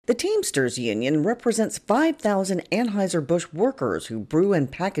The Teamsters union represents 5,000 Anheuser-Busch workers who brew and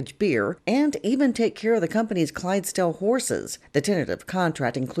package beer and even take care of the company's Clydesdale horses. The tentative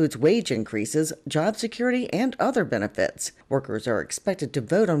contract includes wage increases, job security, and other benefits. Workers are expected to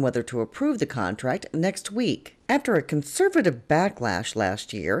vote on whether to approve the contract next week. After a conservative backlash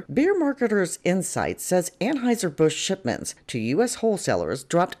last year, Beer Marketers Insight says Anheuser-Busch shipments to U.S. wholesalers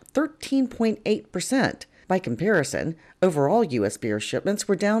dropped 13.8%. By comparison, overall U.S. beer shipments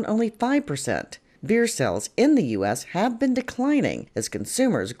were down only 5%. Beer sales in the U.S. have been declining as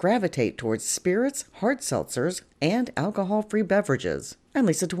consumers gravitate towards spirits, hard seltzers, and alcohol-free beverages. I'm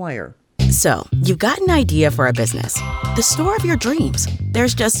Lisa Dwyer. So, you've got an idea for a business. The store of your dreams.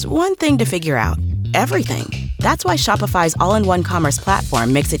 There's just one thing to figure out. Everything. That's why Shopify's all-in-one commerce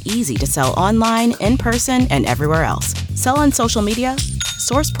platform makes it easy to sell online, in person, and everywhere else. Sell on social media,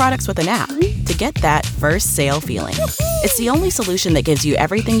 source products with an app to get that first sale feeling. It's the only solution that gives you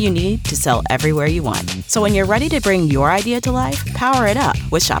everything you need to sell everywhere you want. So when you're ready to bring your idea to life, power it up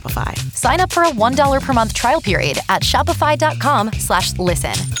with Shopify. Sign up for a $1 per month trial period at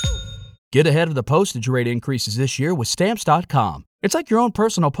shopify.com/listen. Get ahead of the postage rate increases this year with Stamps.com. It's like your own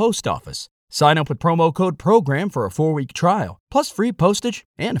personal post office. Sign up with promo code PROGRAM for a 4-week trial, plus free postage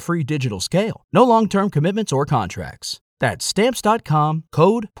and a free digital scale. No long-term commitments or contracts. That's Stamps.com,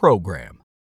 code PROGRAM.